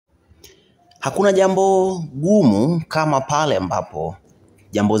Hakuna jambo gumu kama pale ambapo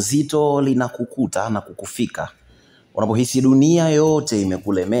jambo zito linakukuta na kukufika. Unapohisi dunia yote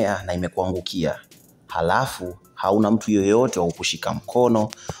imekulemea na imekuangukia. Halafu hauna mtu yoyote wa kukushika mkono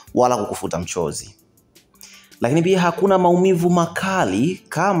wala kukufuta mchozi. Lakini pia hakuna maumivu makali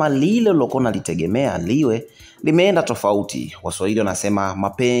kama lile ulilokuwa unalitegemea liwe limeenda tofauti. Waswahili wanasema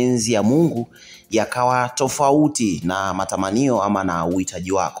mapenzi ya Mungu yakawa tofauti na matamanio ama na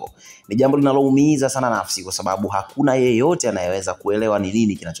uhitaji wako. Ni jambo linaloumiza sana nafsi kwa sababu hakuna yeyote anayeweza kuelewa ni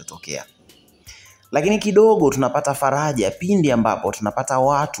nini kinachotokea. Lakini kidogo tunapata faraja pindi ambapo tunapata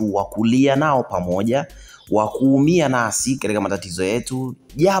watu wa kulia nao pamoja, wa kuumia nasi katika matatizo yetu,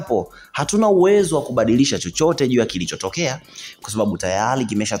 japo hatuna uwezo wa kubadilisha chochote juu ya kilichotokea kwa sababu tayari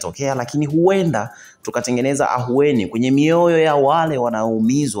kimeshatokea, lakini huenda tukatengeneza ahueni kwenye mioyo ya wale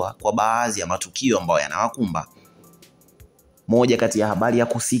wanaoumizwa kwa baadhi ya matukio ambayo yanawakumba. Moja kati ya habari ya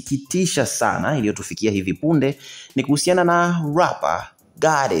kusikitisha sana iliyotufikia hivi punde ni kuhusiana na rapper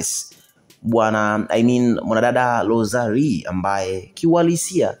goddess mwanadada ROSA ambaye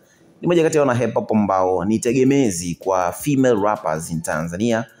kiuhalisia ni moja kati ya wana hip hop ambao ni tegemezi kwa female rappers in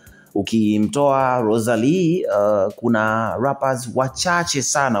Tanzania. Ukimtoa ROSA, kuna rappers wachache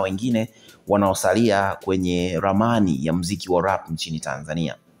sana wengine wanaosalia kwenye ramani ya muziki wa rap nchini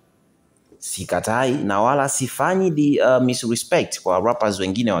Tanzania. Sikatai na wala sifanyi misrespect kwa rappers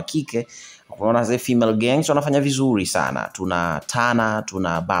wengine wa kike. Unaona zile female gangs wanafanya vizuri sana. Tuna Tana,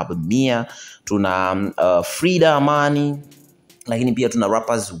 tuna BAADA, tuna Frida Amani, lakini pia tuna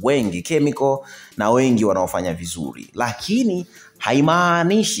rappers wengi Chemical na wengi wanaofanya vizuri. Lakini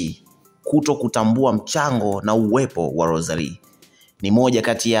haimaanishi kuto kutambua mchango na uwepo wa ROSA. Ni moja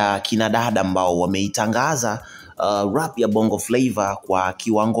kati ya kina dada ambao wameitangaza rap ya Bongo Flavor kwa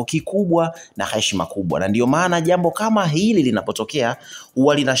kiwango kikubwa na heshima kubwa. Na ndio maana jambo kama hili linapotokea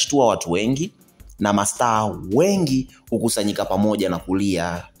huwa linashtua watu wengi na mastaa wengi hukusanyika pamoja na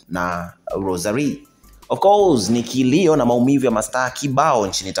kulia na ROSA. Of course ni kilio na maumivu ya mastaa KIBAO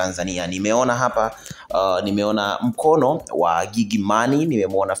nchini Tanzania. Nimeona hapa nimeona mkono wa Gigi Money,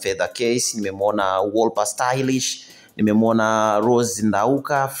 nimeona Feather Case, nimeona Wolper Stylish, nimeona Rose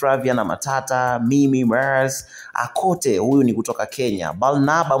Ndauka, Flavia na Matata, Mimi Mars, Akote, huyu ni kutoka Kenya,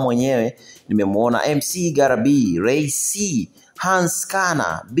 Balnaba mwenyewe, nimemuona MC Garabi, Ree, Hans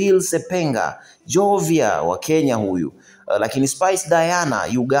Kana, Bill Sepenga, Jovia wa Kenya huyu, lakini Spice Diana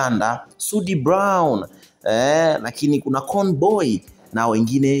Uganda, Sudi Brown, lakini kuna Conboy na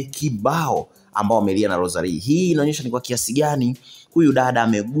wengine kibao ambao wamelia na ROSA. Hii inaonyesha ni kwa kiasi gani huyu dada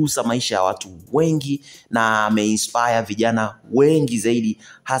amegusa maisha ya watu wengi na ameinspire vijana wengi zaidi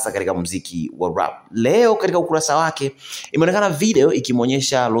hasa katika muziki wa rap. Leo katika ukurasa wake imeonekana video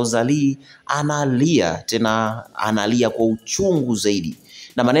ikimonyesha ROSA analia, tena analia kwa uchungu zaidi.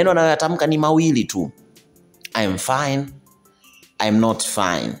 Na maneno anayoyatamka ni mawili tu: I'm fine, I'm not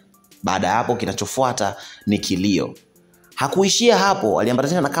fine. Baada ya hapo kinachofuata ni kilio. Hakuishia hapo,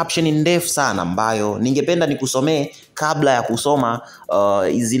 aliambatisha na caption ndefu sana ambayo ningependa nikusomee kabla ya kusoma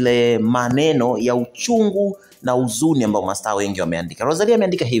zile maneno ya uchungu na huzuni ambao mastaa wengi wameandika. ROSA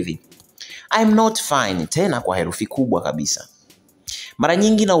ameandika hivi: I'm not fine, tena kwa herufi kubwa kabisa. Mara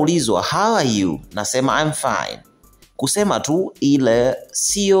nyingi naulizwa how are you, nasema I'm fine. Kusema tu ile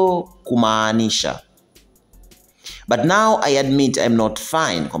sio kumaanisha. But now I admit I'm not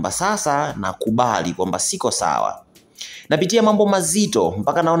fine, kwamba sasa nakubali kwamba siko sawa. Napitia mambo mazito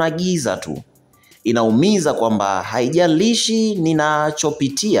mpaka naona giza tu. Inaumiza kwamba haijalishi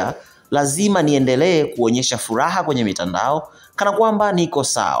ninachopitia, lazima niendelee kuonyesha furaha kwenye mitandao kana kwamba niko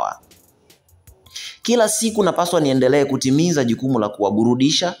sawa. Kila siku napaswa niendelee kutimiza jukumu la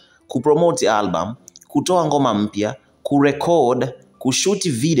kuwaburudisha, kupromote album, kutoa ngoma mpya, kurecord, kushoot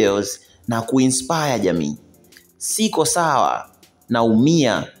videos na kuinspire jamii. Siko sawa,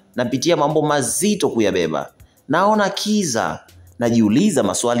 naumia, napitia mambo mazito kuyabeba. Naona kiza, najiuliza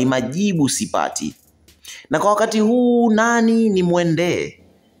maswali majibu sipati. Na kwa wakati huu nani nimwendee?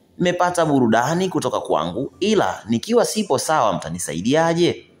 Nimepata burudani kutoka kwangu, ila nikiwa sipo sawa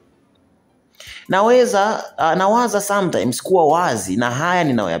mtanisaidiaje? Nawaza sometimes kuwa wazi na haya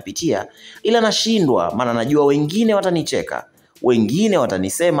ninayoyapitia, ila nashindwa, maana najua wengine watanicheka, wengine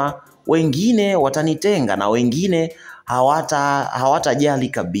watanisema, wengine watanitenga na wengine hawatajali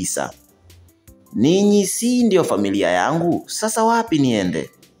kabisa. Ninyi si ndio familia yangu? Sasa wapi niende?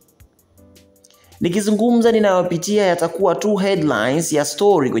 Nikizungumza ninayopitia yatakuwa tu headlines ya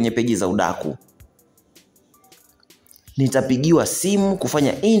story kwenye peji za udaku. Nitapigiwa simu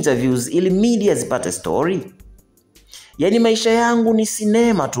kufanya interviews ili media zipate story. Yaani maisha yangu ni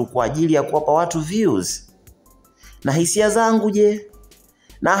sinema tu kwa ajili ya kuwapa watu views. Na hisia zangu je?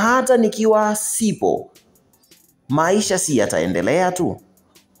 Na hata nikiwa sipo, maisha si yataendelea tu.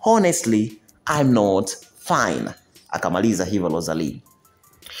 Honestly, I'm not fine. Akamaliza hivyo Rosalie.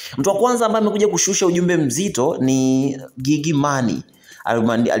 Mtu wa kwanza ambaye amekuja kushusha ujumbe mzito ni Gigi Money.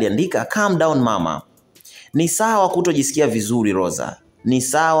 Aliandika, calm down mama. Ni sawa kutojisikia vizuri Rosa. Ni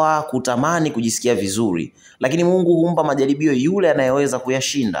sawa kutamani kujisikia vizuri. Lakini Mungu humpa majaribio yule anayeweza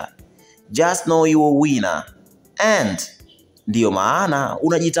kuyashinda. Just know you are a winner. And ndiyo maana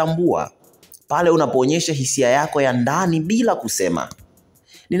unajitambua pale unapoonyesha hisia yako ya ndani bila kusema.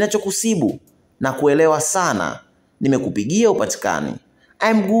 Ninachokusibu na kuelewa sana. Nimekupigia upatikani.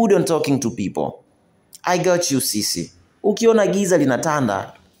 I'm good on talking to people. I got you sisi. Ukiona giza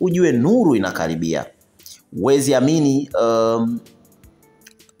linatanda, ujue nuru inakaribia. Huwezi amini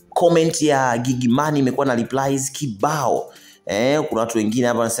comment ya Gigi Money imekuwa na replies kibao. Kuna watu wengine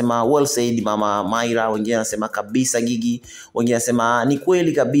hapa wanasema well said mama Myra, wengine wanasema kabisa Gigi, wengine wanasema ni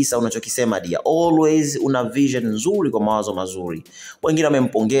kweli kabisa unachokisema dia. Always una vision nzuri kwa mawazo mazuri. Wengine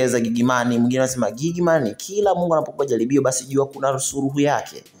wamempongeza Gigi Money, mwingine anasema Gigi Money, kila Mungu anapokupa jaribio basi jua kuna suluhu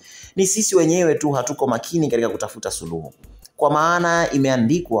yake. Ni sisi wenyewe tu hatuko makini katika kutafuta suluhu. Kwa maana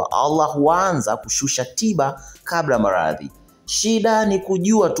imeandikwa Allah huanza kushusha tiba kabla maradhi. Shida ni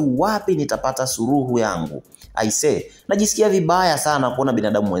kujua tu wapi nitapata suluhu yangu. Aise, najisikia vibaya sana kuona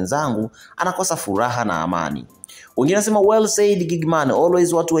binadamu wenzangu anakosa furaha na amani. Wengine nasema well said Gigi Money,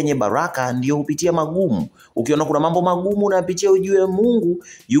 always watu wenye baraka ndio hupitia magumu. Ukiona kuna mambo magumu unapitia ujue Mungu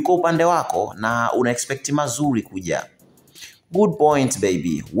yuko upande wako na una expect mazuri kuja. Good point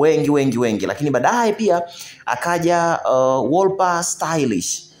baby. Wengi. Lakini baadaye pia akaja Wolper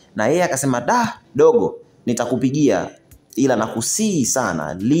Stylish. Na yeye akasema dogo nitakupigia ila nakusii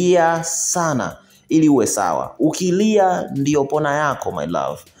sana. Lia sana ili uwe sawa. Ukilia ndio pona yako my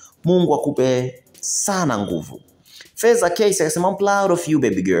love. Mungu akupe sana nguvu. Feza Case akasema I'm proud of you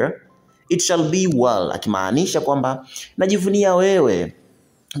baby girl. It shall be well. Akimaanisha kwamba najivunia wewe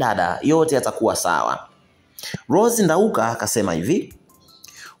dada, yote yatakuwa sawa. Rose Ndauka akasema hivi,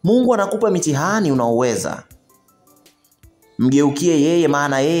 Mungu anakupa mitihani unaoweza. Mgeukie yeye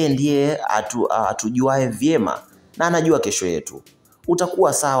maana yeye ndiye atujuae vyema na anajua kesho yetu.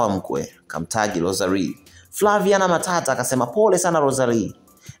 Utakuwa sawa mkwe. Kamtagi Rosalie. Flaviana Matata akasema pole sana Rosalie.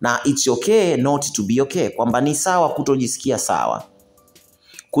 Na it's okay not to be okay. Kwamba ni sawa kutojisikia sawa.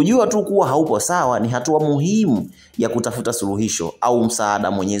 Kujua tu kuwa haupo sawa ni hatua muhimu ya kutafuta suluhisho au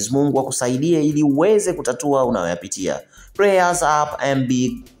msaada. Mwenyezi Mungu akusaidie ili uweze kutatua unayoyapitia. Prayers up and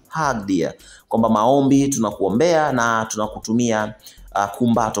big hug dear. Kwamba maombi tunakuombea na tunakutumia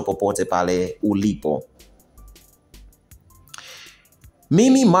kumbato popote pale ulipo.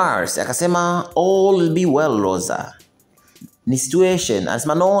 Mimi Mars akasema all will be well Rosa. Ni situation,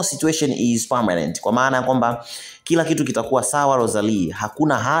 anasema no situation is permanent. Kwa maana kwamba kila kitu kitakuwa sawa Rosalie,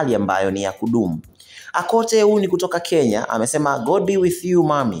 hakuna hali ambayo ni ya kudumu. Akote huu ni kutoka Kenya, amesema God be with you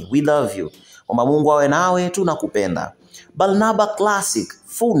mommy, we love you. Kwamba Mungu awe nawe tunakupenda. Balnaba Classic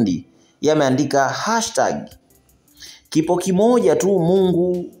fundi yameandika hashtag kipo kimoja tu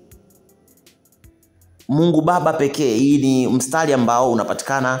Mungu Baba pekee. Hii ni mstari ambao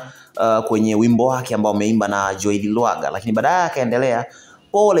unapatikana kwenye wimbo wake ambao umeimba na Joel Lwaga. Lakini baadaye akaendelea,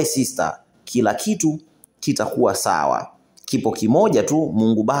 pole sister, kila kitu kitakuwa sawa. Kipo kimoja tu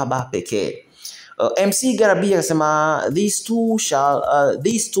Mungu Baba pekee. MC Garabia akasema these two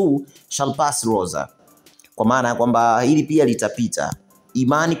shall pass Rosa. Kwa maana kwamba hili pia litapita.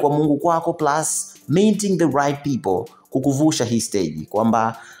 Imani kwa Mungu kwako plus meeting the right people kukuvusha hii stage.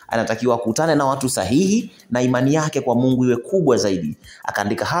 Kwamba anatakiwa kukutane na watu sahihi na imani yake kwa Mungu iwe kubwa zaidi.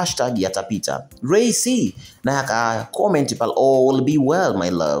 Akaandika hashtag yatapita. REE na aka comment pale all be well my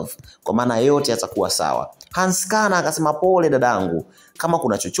love. Kwa maana yote yatakuwa sawa. Hanskana akasema pole dadangu. Kama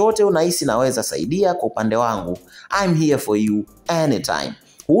kuna chochote unahisi naweza saidia kwa upande wangu, I'm here for you anytime.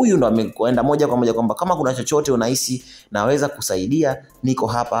 Huyu ndo amekwenda moja kwa moja kwamba kama kuna chochote unahisi naweza kusaidia, niko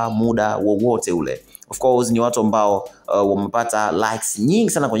hapa muda wowote ule. Of course ni watu ambao wamepata likes nyingi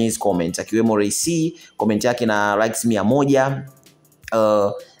sana kwenye hizo comment, akiwemo REE, comment yake na likes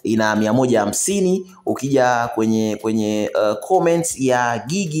 100, ina 150. Ukija kwenye comments ya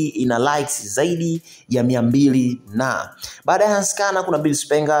Gigi ina likes zaidi ya 200 na. Baada ya Hanskana kuna Bill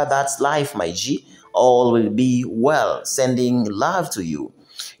Spenga, that's life my G, all will be well, sending love to you.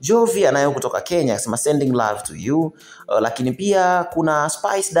 Jovi anayo kutoka Kenya anasema sending love to you. Lakini pia kuna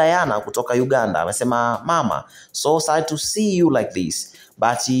Spice Diana kutoka Uganda amesema mama, so sad to see you like this.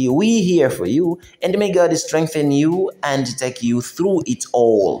 but we here for you and may God strengthen you and take you through it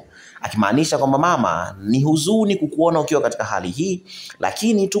all. Akimaanisha kwamba mama, ni huzuni kukuona ukiwa katika hali hii,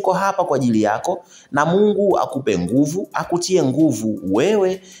 lakini tuko hapa kwa ajili yako na Mungu akupe nguvu, akutie nguvu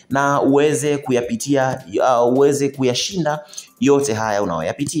wewe na uweze kuyapitia, uweze kuyashinda yote haya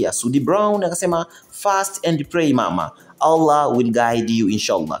unayoyapitia. Sudi Brown akasema fast and pray mama, Allah will guide you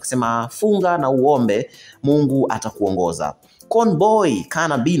inshallah. Akasema funga na uombe, Mungu atakuongoza. Conboy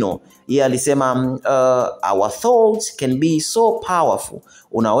Kanabino yeye alisema our thoughts can be so powerful.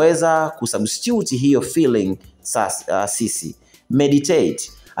 Unaweza kusubstitute hiyo feeling sisi.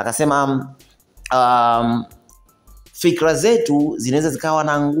 Meditate. Akasema fikra zetu zinaweza zikawa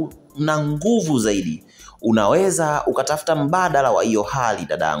na nguvu zaidi. Unaweza ukatafuta mbadala wa hiyo hali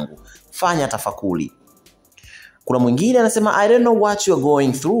dadangu. Fanya tafakuri. Kuna mwingine anasema I don't know what you are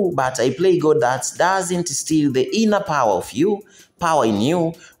going through, but I pray God that doesn't steal the inner power in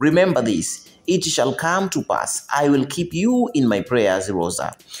you. Remember this, it shall come to pass. I will keep you in my prayers,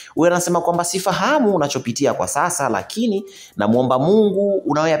 Rosa. Wewe anasema kwamba sifahamu unachopitia kwa sasa, lakini namuomba Mungu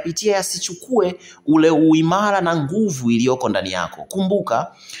unayoyapitia yasichukue ule uimara na nguvu iliyoko ndani yako.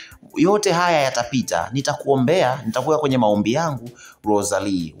 Kumbuka yote haya yatapita. Nitakuombea, nitakuwa kwenye maombi yangu,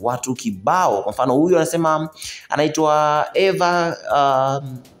 Rosalie. Watu kibao, kwa mfano huyu anasema anaitwa Eva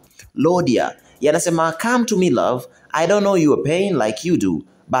Lodia. Yanasema come to me love, I don't know your pain like you do,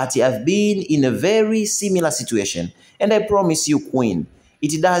 but I've been in a very similar situation and I promise you queen,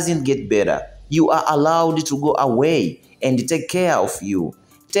 it doesn't get better. You are allowed to go away and take care of you.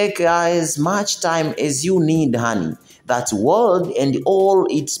 Take as much time as you need, honey. That world and all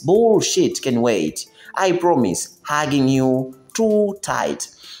its bullshit can wait. I promise, hugging you too tight.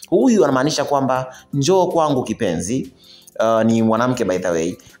 Huyu anamaanisha kwamba njoo kwangu kipenzi. Ni mwanamke by the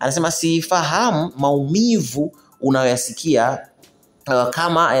way. Anasema sifahamu maumivu unayoyasikia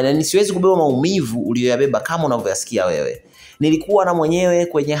kama siwezi kubeba maumivu uliyoyabeba kama unavyoyasikia wewe. Nilikuwa na mwenyewe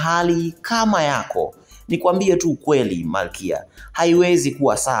kwenye hali kama yako. Nikwambie tu ukweli Malkia, haiwezi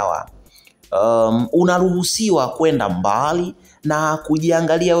kuwa sawa. Unaruhusiwa kwenda mbali na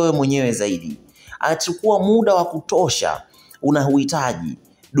kujiangalia wewe mwenyewe zaidi. Achukua muda wa kutosha unahuitaji.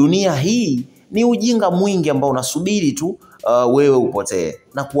 Dunia hii ni ujinga mwingi ambao unasubiri tu wewe upotee,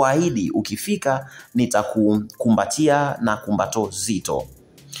 na kuahidi ukifika nitakukumbatia na kumbato zito.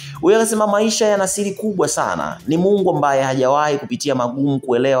 Wewe anasema maisha yana siri kubwa sana. Ni Mungu ambaye hajawahi kupitia magumu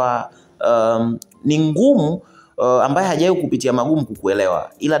kuelewa, ni ngumu ambaye hajawahi kupitia magumu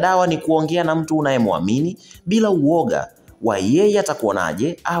kukuelewa. Ila dawa ni kuongea na mtu unayemwamini bila uoga wa yeye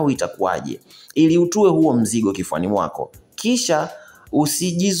atakuonaje au itakuwaje, ili utue huo mzigo kifuani mwako. Kisha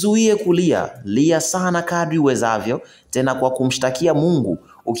usijizuie kulia, lia sana kadri uwezavyo, tena kwa kumshtakia Mungu.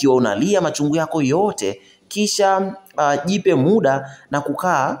 Ukiwa unalia machungu yako yote, kisha jipe muda na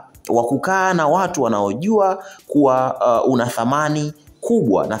kukaa na watu wanaojua kuwa una thamani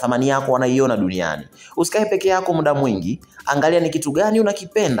kubwa na thamani yako wanaiona duniani. Usikae peke yako muda mwingi. Angalia ni kitu gani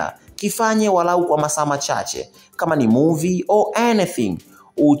unakipenda, kifanye walau kwa masaa machache. Kama ni movie or anything,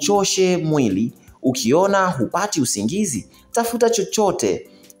 uchoshe mwili. Ukiona hupati usingizi, tafuta chochote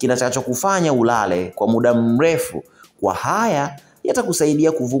kinachokufanya ulale kwa muda mrefu. Kwa haya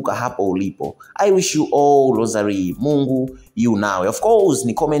yatakusaidia kuvuka hapo ulipo. I wish you all Rosary. Mungu you now. Of course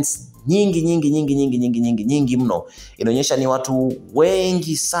ni comments nyingi mno. Inaonyesha ni watu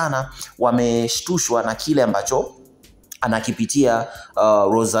wengi sana wameshtushwa na kile ambacho anakipitia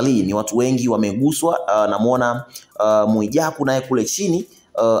Rosalie. Ni watu wengi wameguswa. Namuona Mwijaku naye kule chini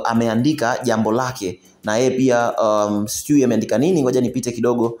ameandika jambo lake, na yeye pia sijui ameandika nini. Ngoja nipite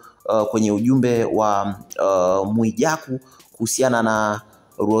kidogo kwenye ujumbe wa Mwijaku kuhusiana na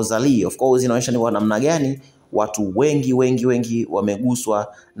Rosalie. Of course inaonyesha ni kwa namna gani watu wengi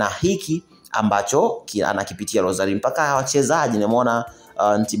wameguswa na hiki ambacho anakipitia Rosalie. Mpaka wachezaji nimeona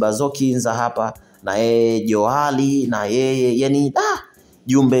Ntibazoki nza hapa na Joali na yeye, yani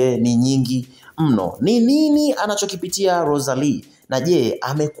jumbe ni nyingi mno. Ni nini anachokipitia Rosalie? Na je,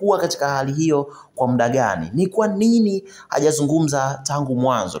 amekuwa katika hali hiyo kwa muda gani? Ni kwa nini hajazungumza tangu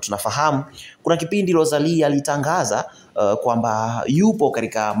mwanzo? Tunafahamu kuna kipindi Rosalie alitangaza kwamba yupo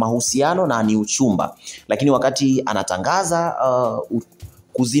katika mahusiano na ni uchumba. Lakini wakati anatangaza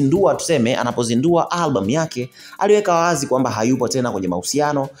kuzindua, tuseme anapozindua album yake, aliweka wazi kwamba hayupo tena kwenye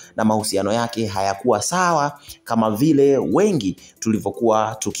mahusiano na mahusiano yake hayakuwa sawa kama vile wengi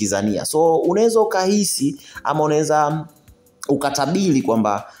tulivyokuwa tukizania. So unaweza ukahisi ama unaweza ukatabiri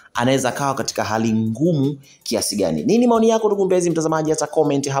kwamba anaweza kawa katika hali ngumu kiasi gani. Nini maoni yako ndugu mpenzi mtazamaji? Hata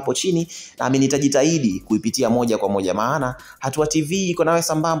comment hapo chini, na mimi nitajitahidi kuipitia moja kwa moja, maana Hatua TV iko nawe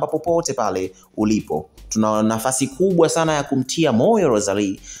sambamba popote pale ulipo. Tuna nafasi kubwa sana ya kumtia moyo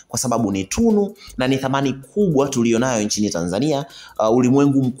Rosalie kwa sababu ni tunu na ni thamani kubwa tulionayo nchini Tanzania.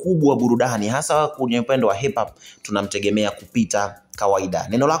 Ulimwengu mkubwa wa burudani, hasa kwenye upande wa hip hop, tunamtegemea kupita kawaida.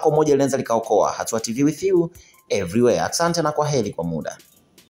 Neno lako moja linaweza likaokoa. Hatua TV with you everywhere. Asante na kwaheri kwa muda.